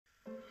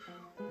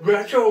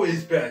Retro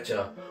is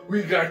better.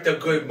 We got the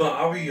good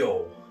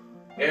Mario.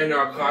 And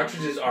our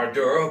cartridges are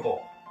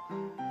durable.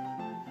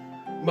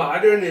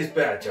 Modern is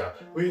better.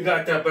 We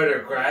got the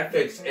better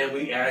graphics and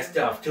we add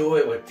stuff to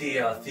it with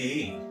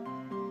DLC.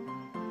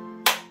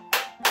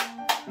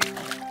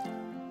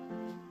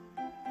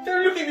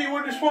 Don't look at me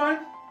with this one.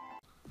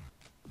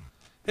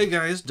 Hey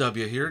guys,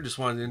 Dubya here. Just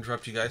wanted to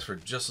interrupt you guys for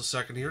just a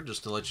second here,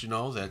 just to let you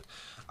know that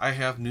I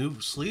have new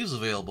sleeves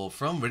available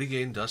from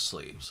Renegade Dust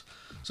Sleeves.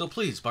 So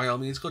please, by all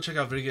means, go check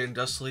out Renegade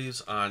Dust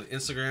Sleeves on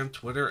Instagram,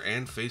 Twitter,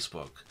 and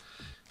Facebook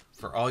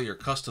for all your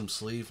custom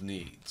sleeve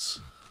needs.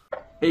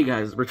 Hey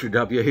guys, Richard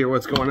Dubya here.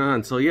 What's going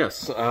on? So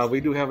yes,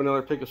 we do have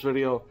another pickups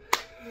video.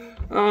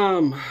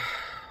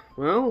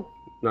 Well,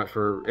 not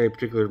for any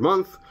particular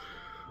month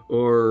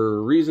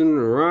or reason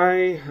or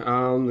why.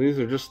 These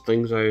are just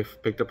things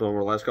I've picked up over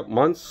the last couple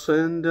months,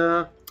 and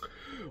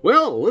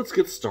well, let's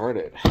get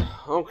started.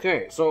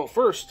 Okay, so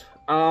first,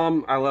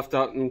 I left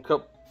out a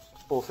couple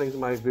of things in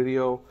my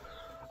video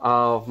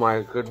of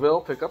my Goodwill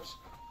pickups,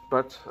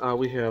 but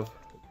we have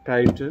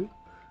Paddington,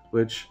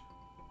 which,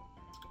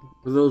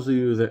 for those of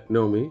you that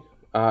know me,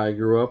 I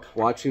grew up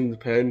watching the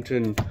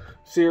Paddington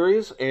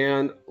series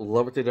and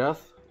love it to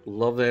death.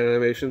 Love that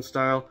animation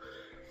style,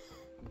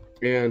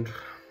 and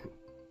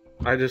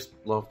I just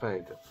love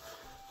Paddington.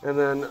 And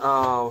then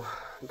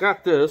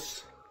got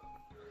this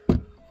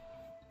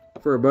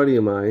for a buddy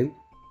of mine.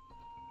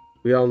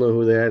 We all know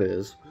who that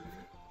is.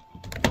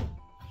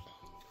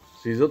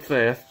 Sees it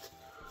fast.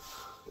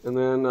 And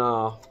then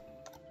I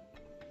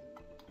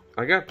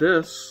got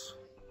this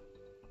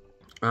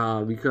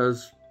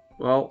because,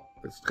 well,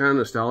 it's kind of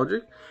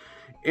nostalgic,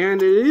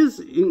 and it is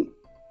in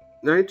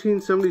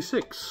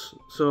 1976.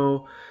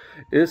 So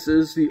this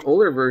is the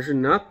older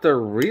version, not the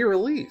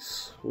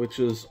re-release, which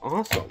is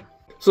awesome.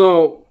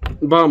 So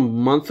about a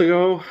month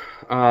ago,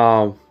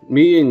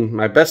 me and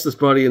my bestest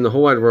buddy in the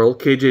whole wide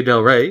world, KJ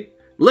Del Rey,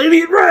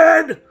 Lady in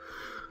Red,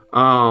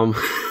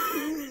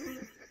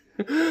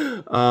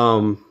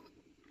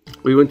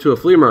 we went to a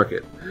flea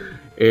market,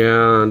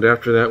 and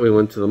after that we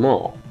went to the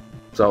mall.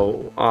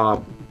 So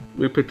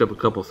we picked up a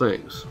couple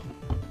things.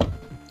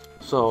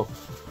 So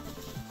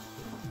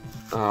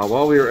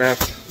while we were at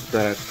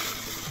that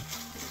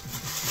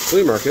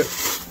flea market,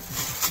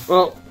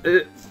 well,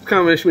 it's a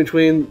combination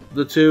between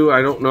the two.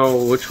 I don't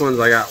know which ones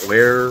I got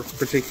where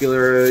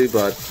particularly,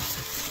 but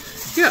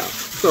yeah.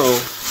 So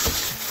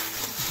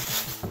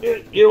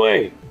get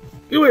away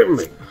from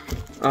me.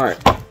 All right.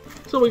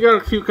 So we got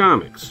a few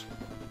comics.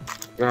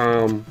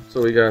 So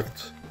we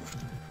got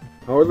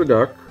Howard the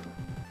Duck,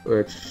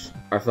 which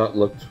I thought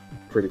looked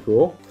pretty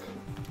cool.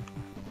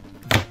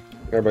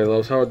 Everybody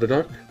loves Howard the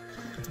Duck.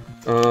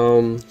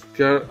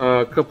 Got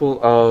a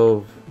couple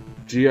of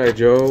G.I.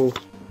 Joe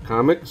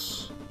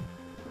comics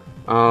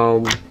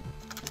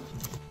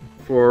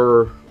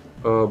for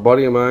a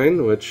buddy of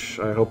mine, which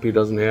I hope he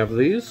doesn't have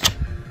these.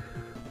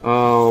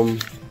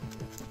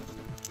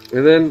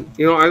 And then,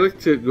 you know, I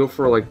like to go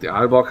for like the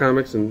oddball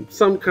comics and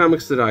some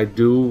comics that I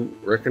do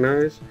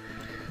recognize.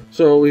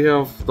 So we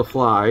have the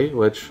Fly,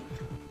 which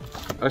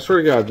I swear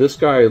to God, this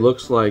guy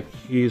looks like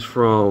he's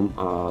from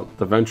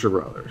the Venture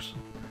Brothers.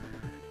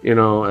 You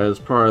know, as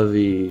part of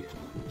the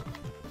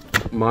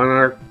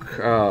Monarch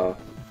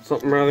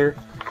something or other.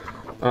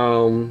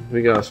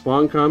 We got a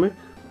Spawn comic.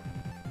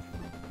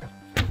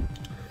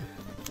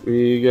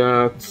 We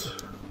got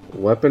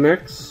Weapon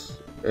X,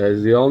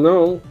 as you all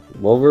know,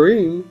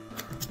 Wolverine.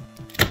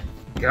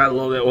 Gotta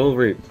love that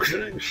Wolverine.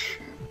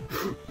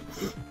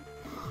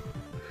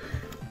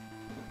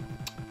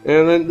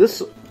 And then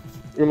this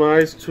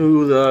reminds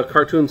to the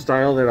cartoon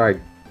style that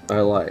I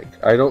like.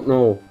 I don't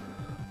know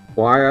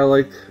why I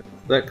like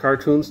that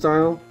cartoon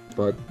style,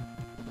 but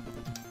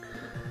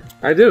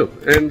I do.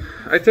 And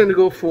I tend to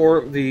go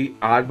for the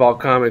oddball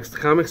comics, the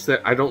comics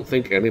that I don't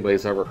think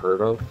anybody's ever heard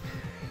of.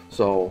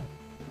 So,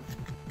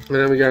 and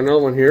then we got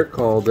another one here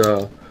called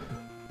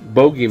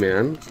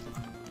Bogeyman,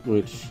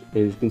 which, as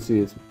you can see,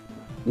 it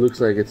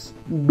looks like it's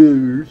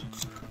bears.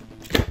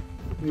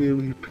 Yeah,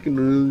 we're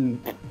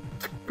picking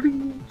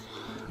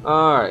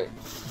alright.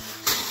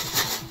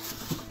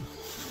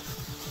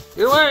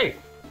 Get away!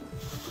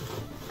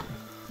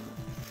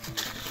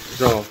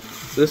 So,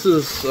 this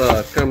is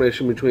a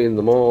combination between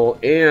the mall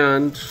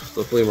and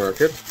the flea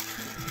market.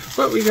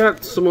 But we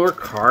got some more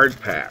card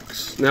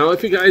packs. Now,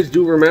 if you guys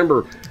do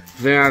remember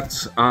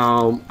that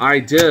I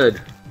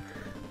did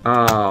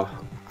a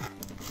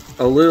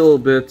little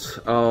bit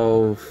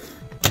of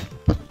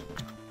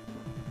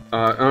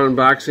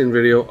unboxing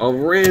video of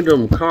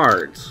random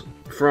cards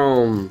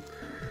from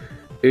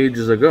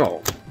ages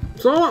ago.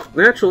 So,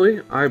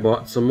 naturally, I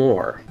bought some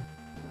more.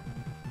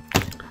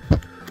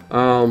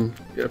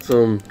 Got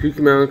some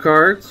Pokemon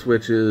cards,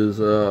 which is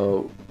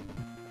a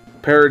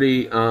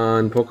parody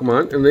on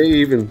Pokemon, and they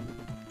even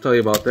tell you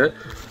about that.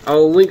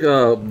 I'll link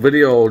a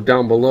video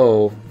down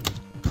below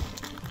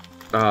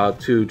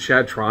to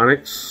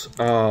Chadtronic's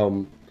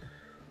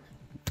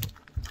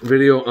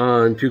video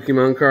on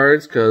Pokemon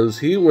cards, because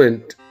he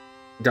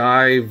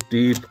dive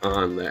deep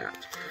on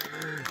that.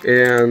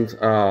 And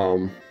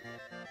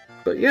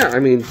But yeah, I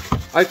mean,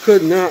 I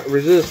could not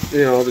resist,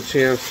 you know, the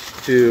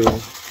chance to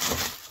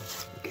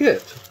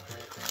get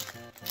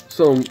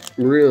some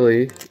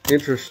really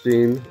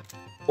interesting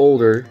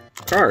older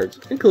cards,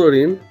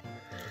 including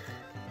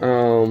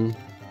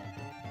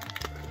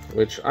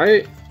which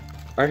I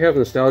have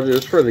nostalgia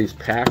just for these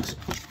packs,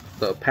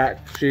 the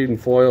pack sheet and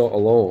foil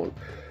alone.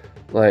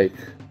 Like,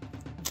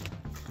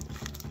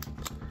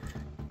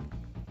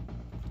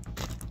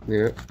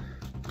 yeah,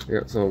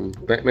 got some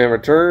Batman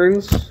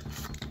Returns.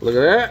 Look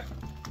at that.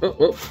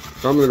 Oh,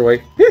 something in the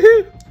way.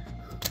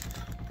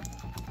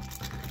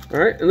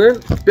 Alright, and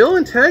then Bill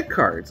and Ted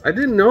cards. I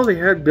didn't know they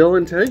had Bill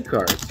and Ted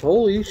cards.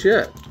 Holy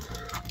shit.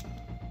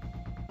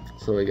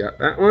 So we got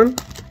that one.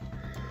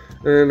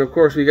 And of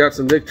course we got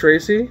some Dick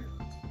Tracy.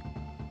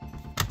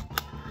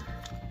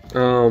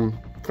 Found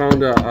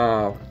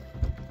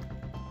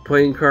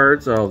playing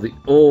cards of the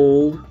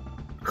old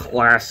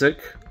classic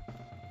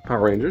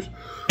Power Rangers.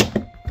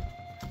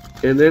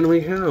 And then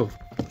we have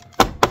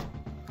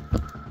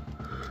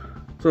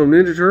some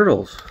Ninja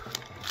Turtles.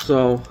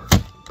 So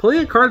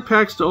plenty of card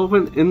packs to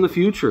open in the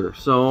future.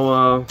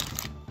 So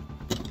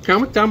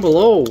comment down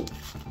below,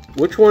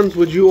 which ones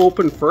would you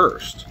open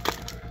first?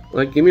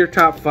 Like, give me your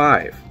top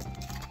 5.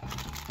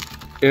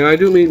 And I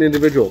do mean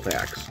individual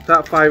packs.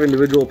 Top 5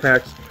 individual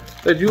packs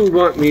that you would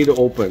want me to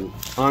open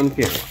on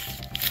camera.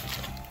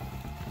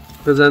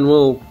 Because then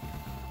we'll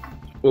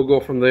go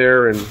from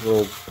there and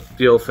we'll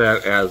deal with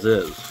that as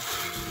is.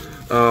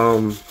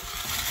 And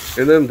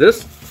then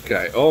this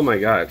guy, oh my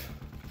god.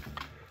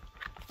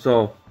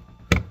 So,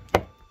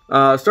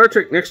 Star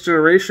Trek Next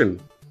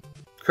Generation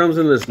comes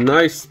in this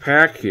nice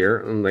pack here.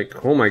 And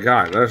like, oh my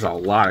god, there's a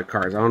lot of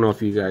cards. I don't know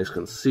if you guys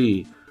can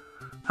see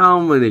how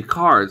many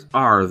cards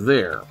are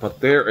there, but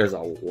there is a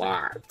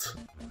lot.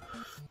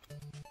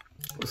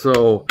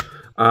 So,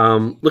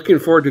 looking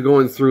forward to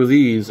going through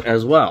these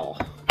as well.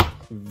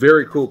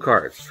 Very cool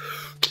cards.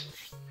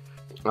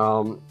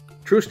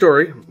 True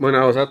story, when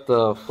I was at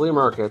the flea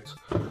market,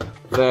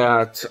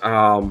 that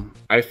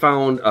I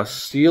found a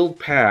sealed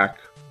pack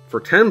for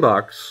 10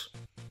 bucks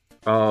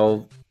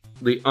of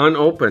the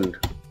unopened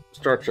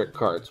Star Trek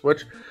cards,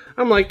 which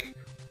I'm like,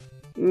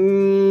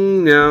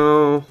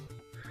 no.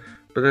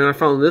 But then I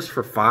found this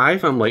for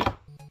 5. I'm like,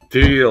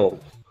 deal.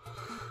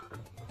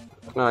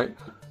 Alright,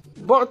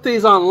 bought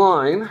these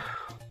online,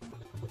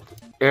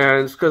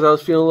 and it's because I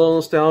was feeling a little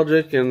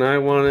nostalgic and I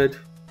wanted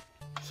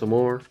some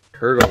more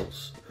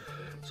Turtles.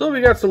 So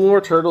we got some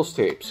more Turtles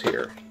tapes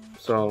here.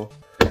 So,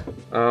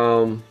 got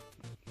a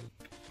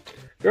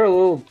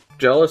little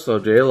jealous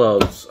of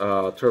J-Lo's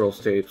Turtles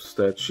tapes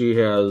that she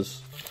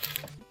has,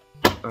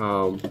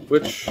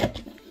 which,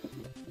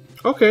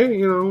 okay,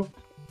 you know,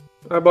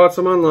 I bought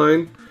some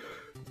online.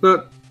 It's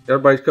not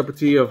everybody's cup of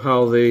tea of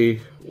how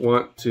they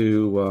want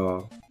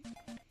to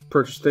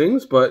purchase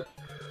things, but,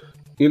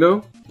 you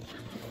know,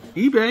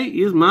 eBay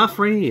is my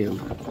friend.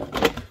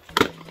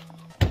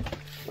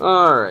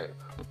 Alright.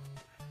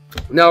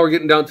 Now we're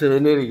getting down to the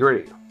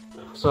nitty-gritty.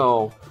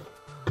 So,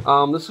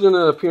 this is going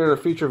to appear in a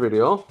future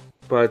video,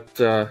 but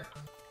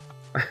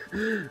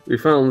we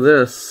found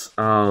this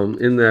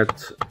in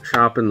that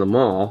shop in the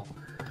mall.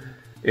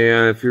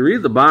 And if you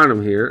read the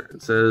bottom here,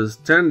 it says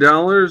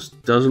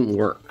 $10 doesn't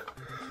work.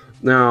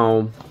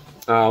 Now,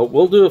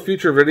 we'll do a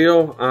future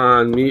video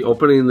on me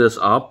opening this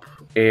up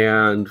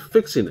and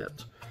fixing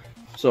it.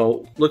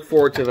 So, look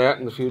forward to that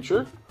in the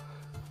future.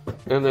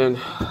 And then,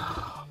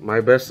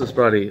 my bestest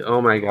buddy. Oh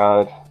my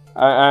god.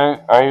 I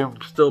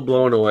am still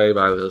blown away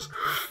by this.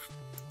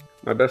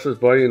 My bestest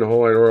buddy in the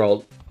whole wide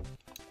world.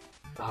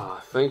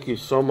 Thank you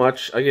so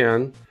much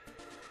again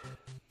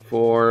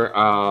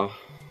for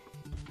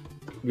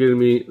getting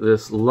me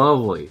this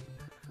lovely,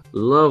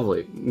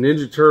 lovely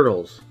Ninja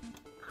Turtles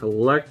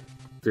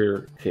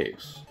collector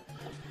case.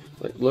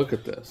 Like, look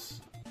at this.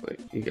 Like,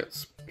 you got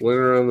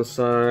Splinter on the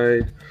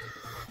side.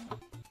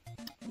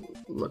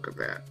 Look at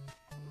that.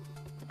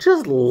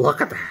 Just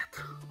look at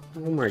that.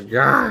 Oh my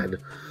god.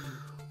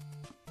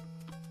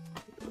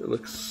 It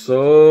looks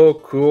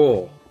so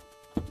cool.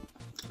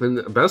 And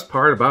the best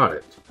part about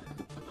it,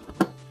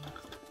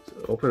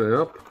 so open it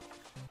up,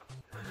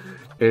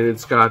 and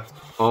it's got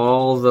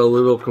all the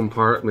little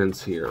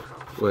compartments here,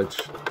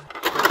 which,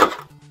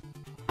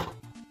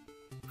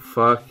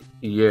 fuck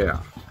yeah.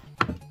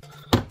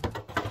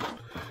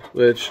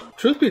 Which,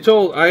 truth be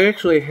told, I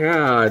actually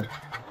had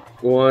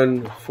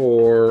one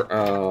for,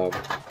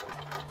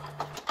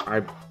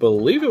 I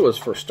believe it was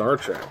for Star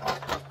Trek.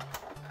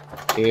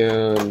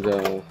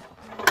 And,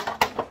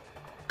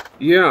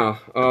 yeah,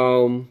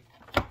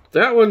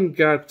 that one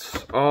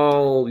got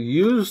all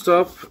used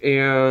up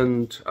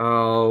and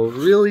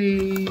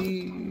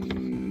really,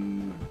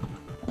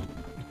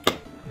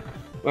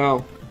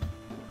 well,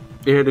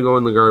 it had to go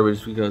in the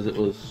garbage because it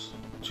was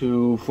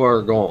too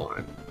far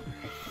gone.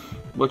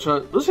 Which,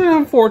 this is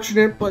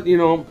unfortunate, but, you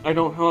know, I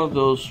don't have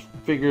those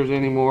figures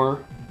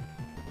anymore.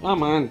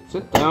 Come on,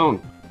 sit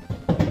down.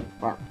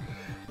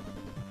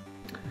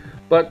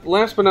 But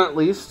last but not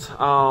least,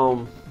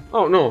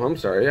 Oh, no, I'm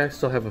sorry. I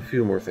still have a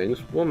few more things.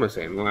 What am I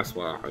saying? The last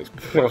one.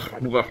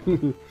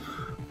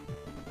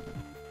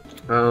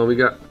 We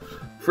got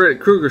Freddy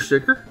Krueger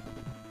sticker,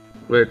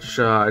 which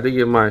I did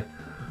give my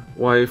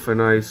wife a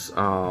nice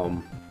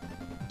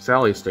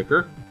Sally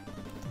sticker.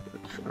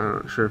 Which I'm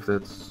not sure if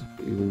that's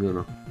even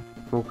going to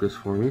focus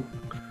for me.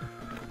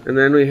 And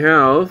then we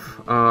have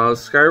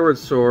Skyward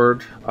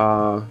Sword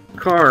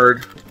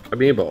card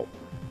amiibo.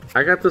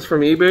 I got this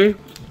from eBay.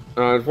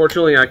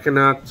 Unfortunately, I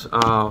cannot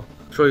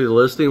show you the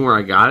listing where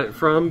I got it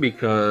from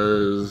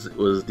because it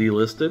was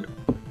delisted.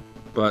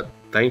 But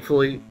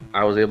thankfully,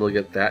 I was able to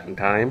get that in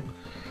time.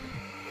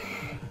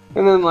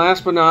 And then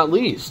last but not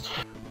least,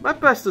 my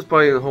bestest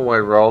buddy in the whole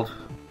wide world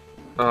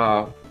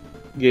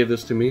gave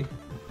this to me.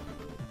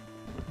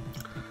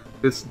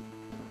 It's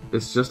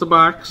just a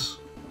box,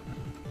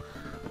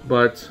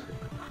 but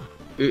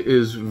it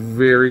is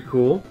very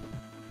cool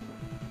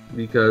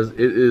because it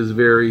is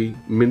very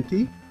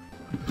minty.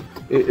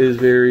 It is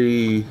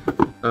very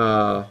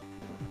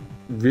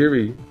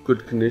very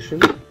good condition.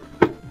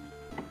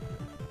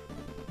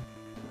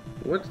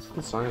 What's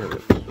inside of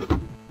it?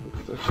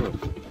 What's that?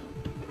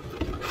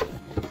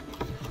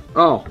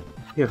 Oh,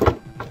 yeah.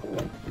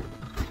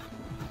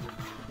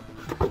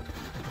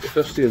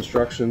 Just the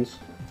instructions.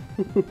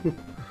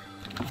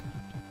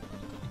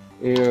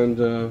 And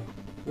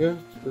yeah,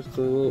 just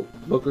the little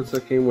booklets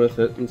that came with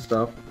it and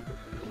stuff.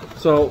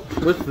 So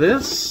with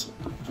this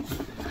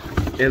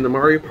and the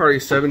Mario Party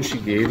 7 she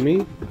gave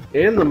me,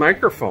 and the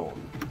microphone,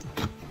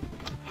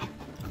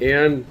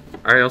 and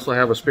I also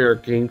have a spare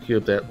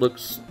GameCube that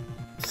looks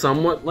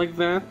somewhat like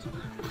that.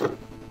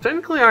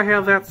 Technically, I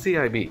have that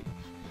CIB.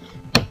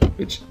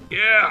 Which,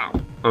 yeah,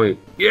 I mean,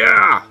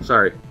 yeah.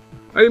 Sorry,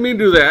 I didn't mean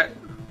to do that.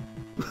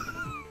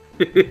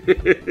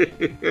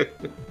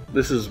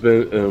 This has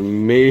been an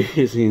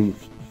amazing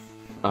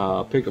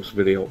pickups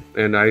video,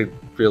 and I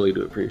really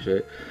do appreciate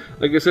it.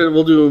 Like I said,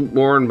 we'll do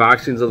more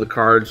unboxings of the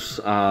cards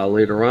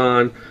later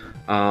on.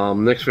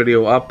 Next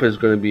video up is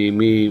going to be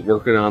me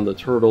working on the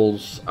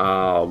Turtles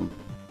little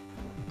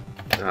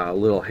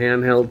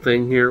handheld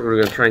thing here. We're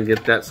going to try and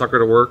get that sucker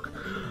to work.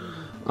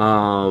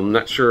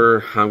 Not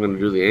sure how I'm going to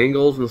do the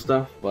angles and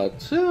stuff,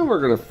 but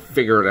we're going to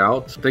figure it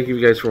out. Thank you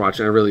guys for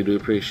watching. I really do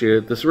appreciate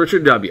it. This is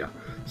Richard Dubya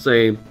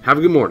saying, have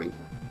a good morning.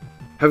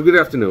 Have a good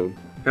afternoon.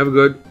 Have a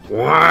good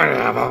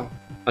whatever.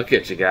 I'll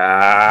catch you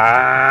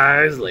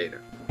guys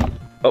later.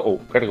 Uh-oh,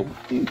 gotta go.